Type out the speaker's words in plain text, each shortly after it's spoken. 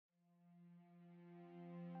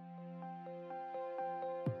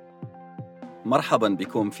مرحبا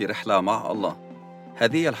بكم في رحلة مع الله.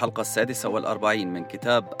 هذه الحلقة 46 من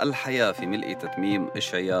كتاب الحياة في ملء تتميم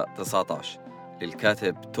إشعياء 19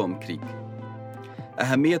 للكاتب توم كريك.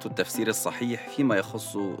 أهمية التفسير الصحيح فيما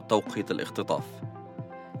يخص توقيت الاختطاف.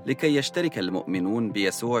 لكي يشترك المؤمنون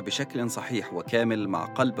بيسوع بشكل صحيح وكامل مع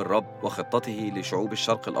قلب الرب وخطته لشعوب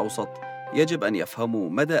الشرق الأوسط، يجب أن يفهموا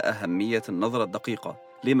مدى أهمية النظرة الدقيقة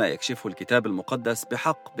لما يكشفه الكتاب المقدس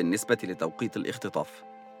بحق بالنسبة لتوقيت الاختطاف.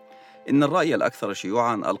 إن الرأي الأكثر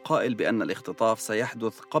شيوعاً القائل بأن الاختطاف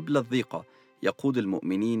سيحدث قبل الضيقة يقود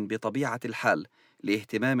المؤمنين بطبيعة الحال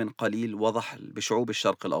لاهتمام قليل وضحل بشعوب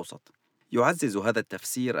الشرق الأوسط. يعزز هذا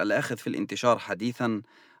التفسير الآخذ في الانتشار حديثاً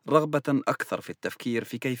رغبة أكثر في التفكير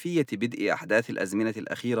في كيفية بدء أحداث الأزمنة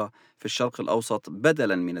الأخيرة في الشرق الأوسط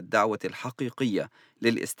بدلاً من الدعوة الحقيقية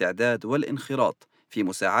للاستعداد والانخراط في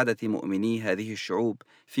مساعدة مؤمني هذه الشعوب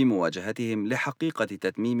في مواجهتهم لحقيقة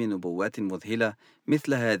تتميم نبوات مذهلة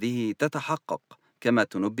مثل هذه تتحقق كما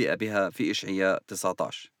تنبئ بها في إشعياء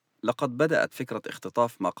 19. لقد بدأت فكرة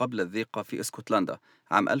اختطاف ما قبل الضيقة في اسكتلندا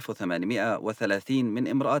عام 1830 من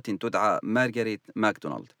امرأة تدعى مارغريت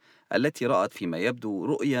ماكدونالد، التي رأت فيما يبدو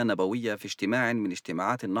رؤية نبوية في اجتماع من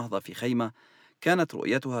اجتماعات النهضة في خيمة. كانت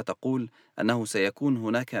رؤيتها تقول أنه سيكون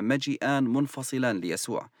هناك مجيئان منفصلان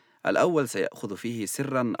ليسوع، الأول سيأخذ فيه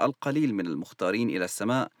سرا القليل من المختارين إلى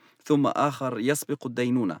السماء، ثم آخر يسبق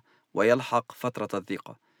الدينونة ويلحق فترة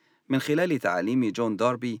الضيقة. من خلال تعاليم جون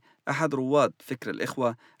داربي أحد رواد فكر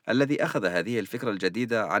الإخوة الذي أخذ هذه الفكرة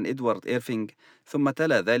الجديدة عن إدوارد إيرفينغ، ثم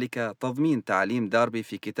تلا ذلك تضمين تعليم داربي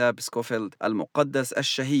في كتاب سكوفيلد المقدس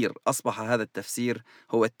الشهير، أصبح هذا التفسير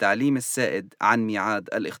هو التعليم السائد عن ميعاد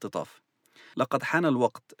الاختطاف. لقد حان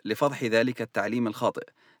الوقت لفضح ذلك التعليم الخاطئ،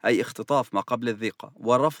 أي اختطاف ما قبل الضيقة،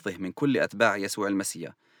 ورفضه من كل أتباع يسوع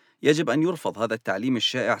المسيح. يجب أن يرفض هذا التعليم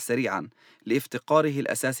الشائع سريعا لافتقاره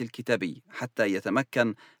الأساس الكتابي، حتى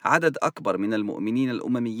يتمكن عدد أكبر من المؤمنين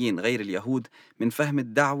الأمميين غير اليهود من فهم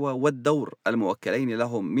الدعوة والدور الموكلين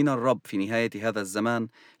لهم من الرب في نهاية هذا الزمان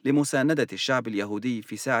لمساندة الشعب اليهودي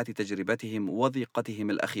في ساعة تجربتهم وضيقتهم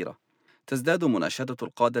الأخيرة. تزداد مناشدة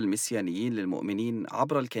القادة المسيانيين للمؤمنين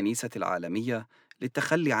عبر الكنيسة العالمية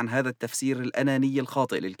للتخلي عن هذا التفسير الأناني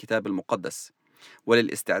الخاطئ للكتاب المقدس،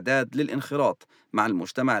 وللاستعداد للانخراط مع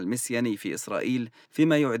المجتمع المسياني في إسرائيل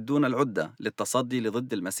فيما يعدون العدة للتصدي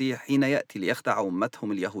لضد المسيح حين يأتي ليخدع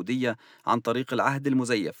أمتهم اليهودية عن طريق العهد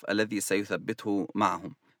المزيف الذي سيثبته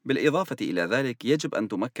معهم. بالإضافة إلى ذلك، يجب أن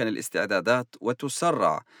تمكن الاستعدادات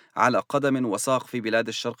وتسرع على قدم وساق في بلاد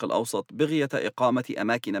الشرق الأوسط بغية إقامة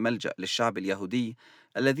أماكن ملجأ للشعب اليهودي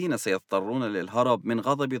الذين سيضطرون للهرب من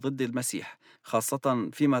غضب ضد المسيح، خاصة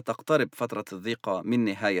فيما تقترب فترة الضيقة من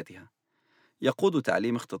نهايتها. يقود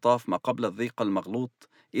تعليم اختطاف ما قبل الضيق المغلوط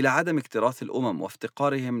إلى عدم اكتراث الأمم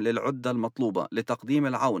وافتقارهم للعدة المطلوبة لتقديم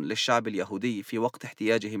العون للشعب اليهودي في وقت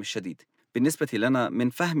احتياجهم الشديد. بالنسبة لنا، من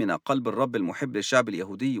فهمنا قلب الرب المحب للشعب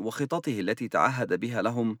اليهودي وخططه التي تعهد بها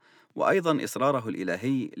لهم، وأيضا إصراره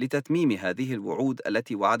الإلهي لتتميم هذه الوعود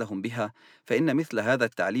التي وعدهم بها، فإن مثل هذا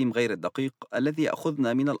التعليم غير الدقيق الذي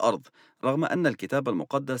يأخذنا من الأرض، رغم أن الكتاب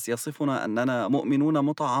المقدس يصفنا أننا مؤمنون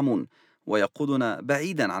مطعمون، ويقودنا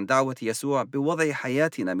بعيدا عن دعوة يسوع بوضع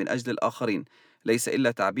حياتنا من أجل الآخرين، ليس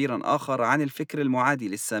إلا تعبيرا آخر عن الفكر المعادي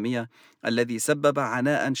للسامية الذي سبب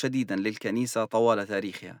عناء شديدا للكنيسة طوال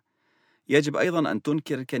تاريخها. يجب أيضا أن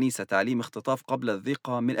تنكر الكنيسة تعليم اختطاف قبل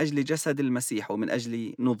الضيقة من أجل جسد المسيح ومن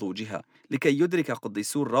أجل نضوجها، لكي يدرك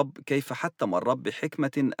قديسو الرب كيف حتم الرب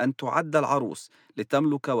بحكمة أن تعد العروس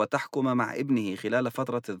لتملك وتحكم مع ابنه خلال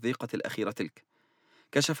فترة الضيقة الأخيرة تلك.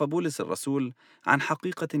 كشف بولس الرسول عن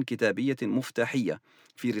حقيقة كتابية مفتاحية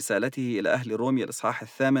في رسالته إلى أهل روميا الإصحاح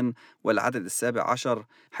 8 والعدد 17،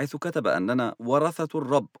 حيث كتب أننا ورثة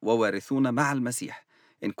الرب ووارثون مع المسيح،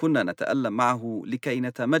 إن كنا نتألم معه لكي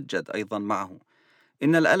نتمجد أيضا معه.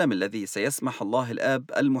 إن الألم الذي سيسمح الله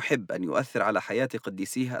الآب المحب أن يؤثر على حياة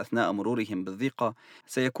قديسيه أثناء مرورهم بالضيقة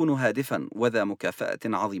سيكون هادفا وذا مكافأة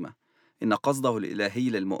عظيمة. إن قصده الإلهي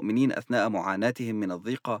للمؤمنين أثناء معاناتهم من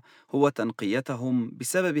الضيقة هو تنقيتهم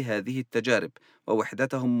بسبب هذه التجارب،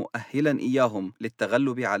 ووحدتهم مؤهلا إياهم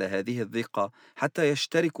للتغلب على هذه الضيقة حتى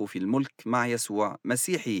يشتركوا في الملك مع يسوع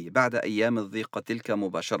مسيحه بعد أيام الضيقة تلك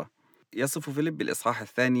مباشرة. يصف فيليب الإصحاح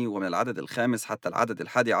 2 ومن العدد 5 حتى العدد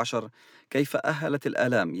 11 كيف أهلت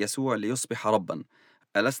الآلام يسوع ليصبح ربا.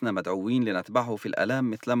 ألسنا مدعوين لنتبعه في الآلام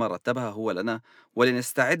مثلما رتبها هو لنا،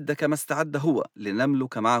 ولنستعد كما استعد هو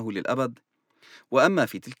لنملك معه للأبد؟ وأما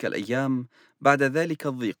في تلك الأيام بعد ذلك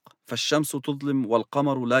الضيق فالشمس تظلم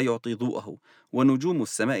والقمر لا يعطي ضوءه ونجوم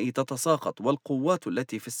السماء تتساقط والقوات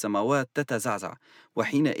التي في السماوات تتزعزع،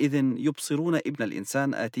 وحينئذ يبصرون ابن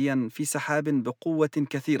الإنسان آتيا في سحاب بقوة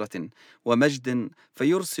كثيرة ومجد،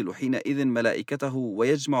 فيرسل حينئذ ملائكته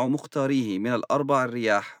ويجمع مختاريه من الأربع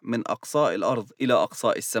الرياح من أقصاء الأرض إلى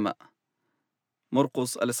أقصاء السماء.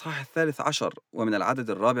 مرقس الإصحاح 13 ومن العدد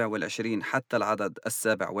 24 حتى العدد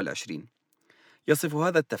 27. يصف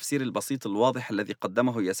هذا التفسير البسيط الواضح الذي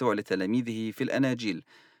قدمه يسوع لتلاميذه في الأناجيل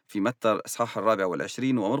في متى الإصحاح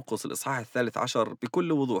 24 ومرقس الإصحاح 13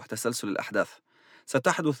 بكل وضوح تسلسل الأحداث.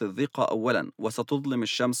 ستحدث الضيقة أولا، وستظلم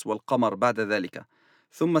الشمس والقمر بعد ذلك،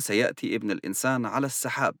 ثم سيأتي ابن الإنسان على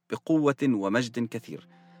السحاب بقوة ومجد كثير،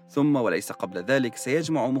 ثم وليس قبل ذلك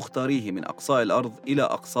سيجمع مختاريه من أقصاء الأرض إلى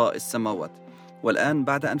أقصاء السماوات. والآن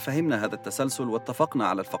بعد أن فهمنا هذا التسلسل واتفقنا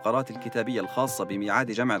على الفقرات الكتابية الخاصة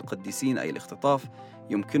بميعاد جمع القديسين أي الاختطاف،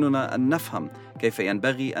 يمكننا أن نفهم كيف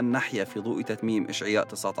ينبغي أن نحيا في ضوء تتميم إشعياء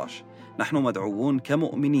 19. نحن مدعوون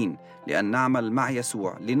كمؤمنين لأن نعمل مع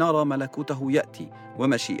يسوع لنرى ملكوته يأتي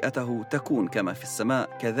ومشيئته تكون كما في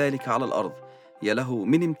السماء كذلك على الأرض. يا له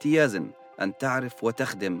من امتياز أن تعرف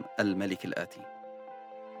وتخدم الملك الآتي.